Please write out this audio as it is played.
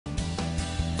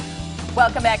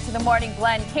Welcome back to the Morning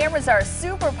Blend. Cameras are a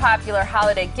super popular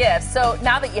holiday gift. So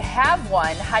now that you have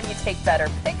one, how do you take better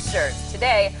pictures?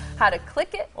 Today, how to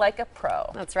click it like a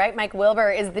pro. That's right. Mike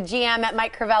Wilbur is the GM at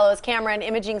Mike Crivello's Camera and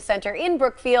Imaging Center in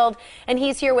Brookfield, and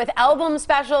he's here with album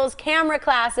specials, camera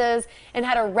classes, and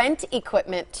how to rent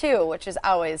equipment too, which is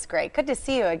always great. Good to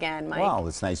see you again, Mike. Well,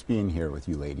 it's nice being here with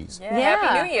you ladies. Yeah.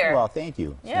 Happy New Year. Well, thank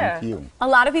you. Yeah. Thank you. A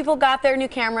lot of people got their new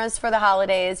cameras for the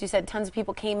holidays. You said tons of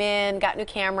people came in, got new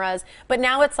cameras, but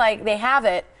now it's like they have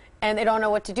it and they don't know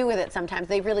what to do with it sometimes.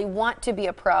 They really want to be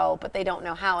a pro, but they don't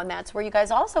know how, and that's where you guys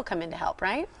also come in to help,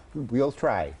 right? We'll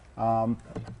try.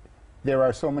 There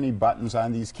are so many buttons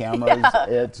on these cameras. Yeah.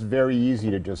 It's very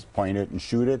easy to just point it and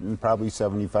shoot it, and probably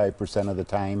 75% of the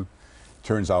time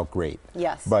turns out great.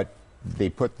 Yes. But they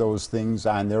put those things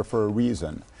on there for a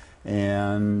reason,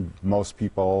 and most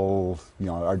people,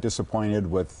 are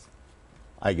disappointed with.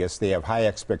 I guess they have high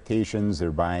expectations.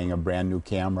 They're buying a brand new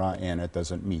camera, and it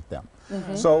doesn't meet them.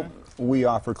 Mm-hmm. So we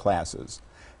offer classes.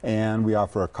 And we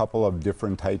offer a couple of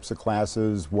different types of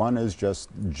classes. One is just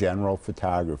general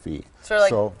photography.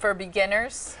 So for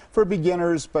beginners? For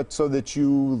beginners, but so that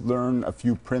you learn a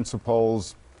few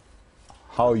principles,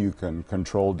 how you can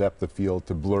control depth of field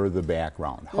to blur the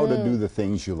background, how to do the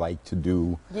things you like to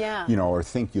do, or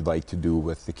think you'd like to do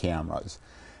with the cameras.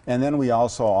 And then we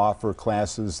also offer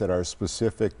classes that are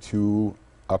specific to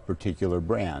a particular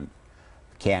brand.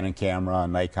 Canon camera, a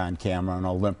Nikon camera, an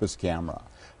Olympus camera.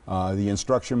 The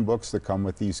instruction books that come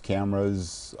with these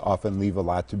cameras often leave a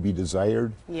lot to be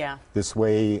desired. Yeah. This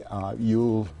way,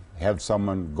 you'll have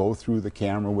someone go through the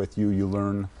camera with you. You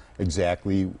learn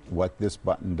exactly what this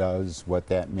button does, what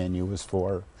that menu is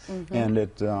for, and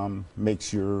it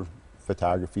makes your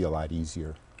photography a lot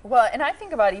easier. Well, and I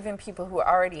think about even people who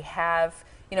already have,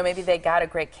 maybe they got a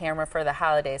great camera for the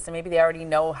holidays, so maybe they already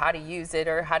know how to use it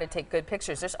or how to take good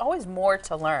pictures. There's always more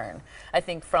to learn, I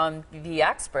think, from the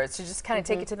experts to just kind of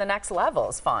take it to the next level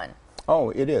is fun. Oh,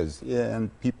 it is.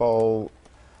 And people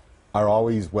are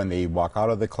always, when they walk out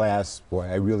of the class, boy,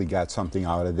 I really got something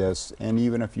out of this. And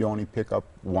even if you only pick up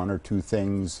one or two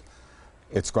things,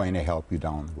 it's going to help you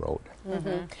down the road.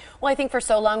 Well, I think for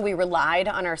so long we relied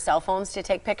on our cell phones to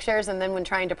take pictures, and then when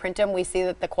trying to print them, we see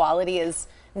that the quality is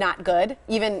not good,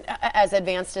 even as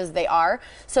advanced as they are.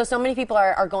 So many people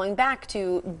are going back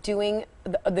to doing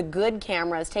the good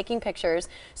cameras, taking pictures.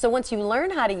 So once you learn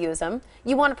how to use them,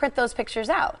 you want to print those pictures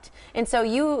out. And so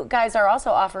you guys are also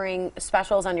offering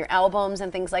specials on your albums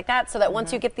and things like that, so that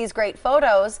once you get these great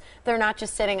photos, they're not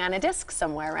just sitting on a disc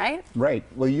somewhere, right? Right.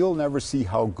 Well, you'll never see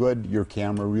how good your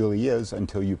camera really is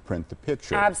until you print the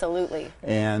picture. Absolutely.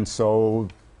 And so,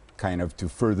 kind of to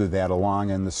further that along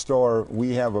in the store,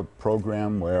 we have a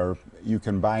program where you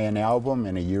can buy an album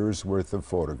and a year's worth of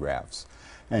photographs.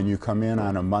 And you come in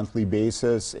on a monthly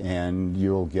basis and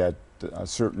you'll get a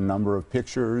certain number of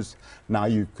pictures. Now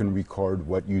you can record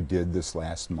what you did this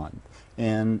last month.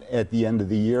 And at the end of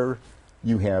the year,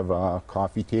 you have a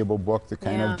coffee table book that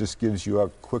kind of just gives you a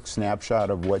quick snapshot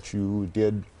of what you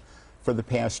did for the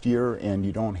past year, and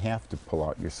you don't have to pull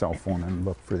out your cell phone and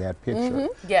look for that picture.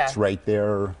 Yeah. It's right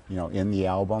there, in the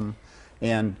album,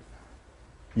 and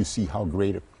you see how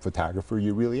great a photographer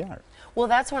you really are. Well,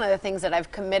 that's one of the things that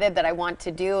I've committed that I want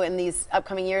to do in these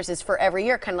upcoming years is for every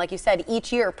year, kind of like you said,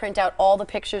 each year print out all the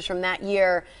pictures from that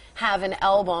year, have an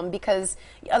album, because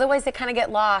otherwise they kind of get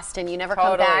lost and you never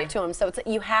come back to them. So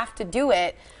you have to do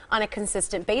it on a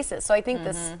consistent basis. So I think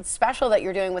this special that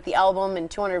you're doing with the album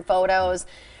and 200 photos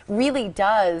really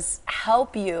does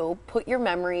help you put your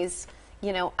memories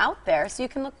out there so you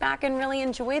can look back and really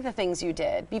enjoy the things you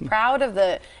did. Be proud of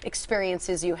the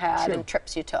experiences you had and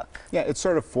trips you took. Yeah, it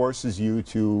sort of forces you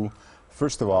to,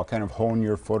 first of all, kind of hone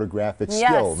your photographic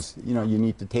skills. You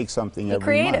need to take something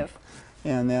every month.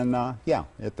 And then,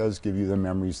 it does give you the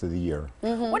memories of the year.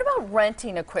 What about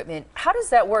renting equipment? How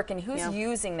does that work, and who's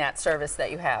using that service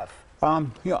that you have?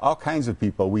 All kinds of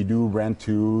people. We do rent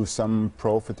to some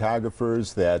pro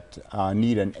photographers that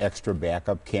need an extra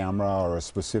backup camera or a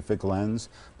specific lens,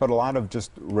 but a lot of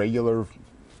just regular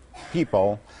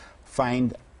people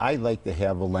find I like to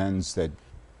have a lens that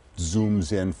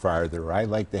zooms in farther. I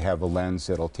like to have a lens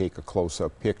that'll take a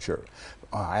close-up picture.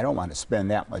 I don't want to spend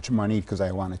that much money because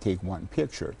I want to take one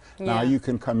picture. Now you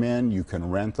can come in, you can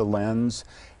rent a lens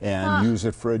and use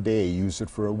it for a day, use it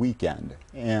for a weekend.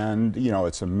 And,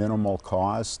 it's a minimal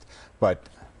cost, but,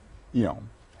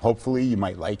 hopefully you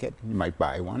might like it, you might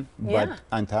buy one. But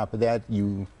on top of that,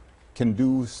 you can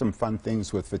do some fun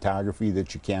things with photography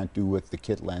that you can't do with the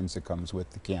kit lens that comes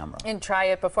with the camera. And try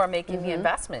it before making the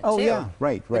investment, Oh too. yeah,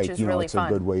 right. Which is You know, really it's fun. a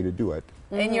good way to do it.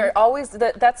 And you're always,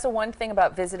 that's the one thing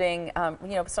about visiting,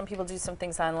 you know, some people do some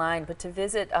things online, but to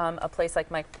visit a place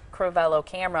like my Crivello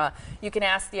camera, you can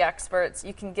ask the experts,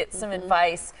 you can get some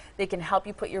advice, they can help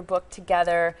you put your book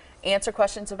together, answer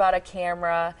questions about a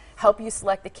camera, help you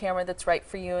select the camera that's right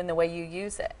for you and the way you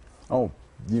use it. Oh,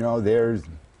 you know, there's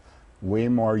way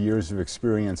more years of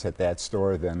experience at that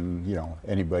store than, you know,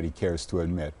 anybody cares to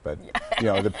admit. But, you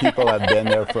know, the people have been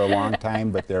there for a long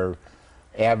time, but they're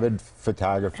avid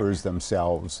photographers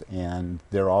themselves, and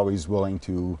they're always willing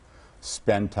to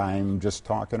spend time just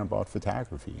talking about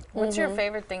photography. What's your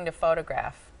favorite thing to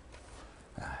photograph?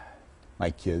 My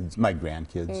kids, my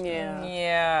grandkids.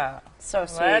 Yeah. So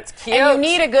sweet. That's cute. And you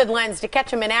need a good lens to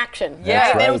catch them in action. Yeah.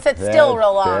 Right? They don't sit still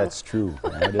real long. That's true.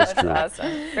 That is true.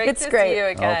 Awesome. Great It's to great. see you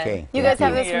again. Okay. You guys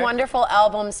have Thank this you. wonderful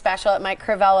album special at Mike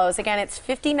Crivello's. Again, it's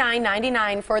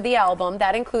 $59.99 for the album.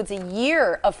 That includes a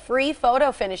year of free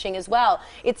photo finishing as well.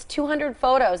 It's 200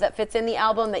 photos that fits in the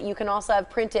album that you can also have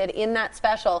printed in that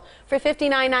special for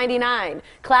 $59.99.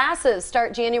 Classes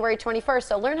start January 21st,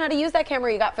 so learn how to use that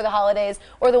camera you got for the holidays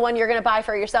or the one you're going to buy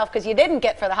for yourself because you didn't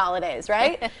get for the holidays,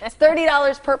 right? It's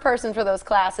 $30 per person for those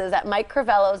classes at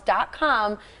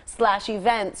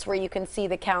MikeCrivellos.com/events, where you can see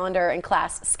the calendar and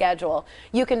class schedule.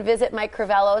 You can visit Mike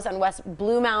Crivello's on West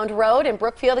Blue Mound Road in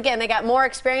Brookfield. Again, they got more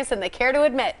experience than they care to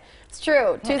admit. It's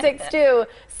true.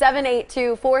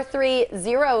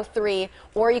 262-782-4303,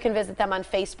 or you can visit them on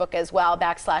Facebook as well,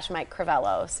 /Mike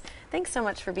Crivello's. Thanks so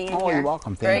much for being Oh, here. you're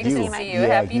welcome. Thank Great you. to see you. Yeah,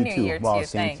 Happy you New too. Year to Well, you.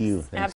 same Thanks. to you. Thanks.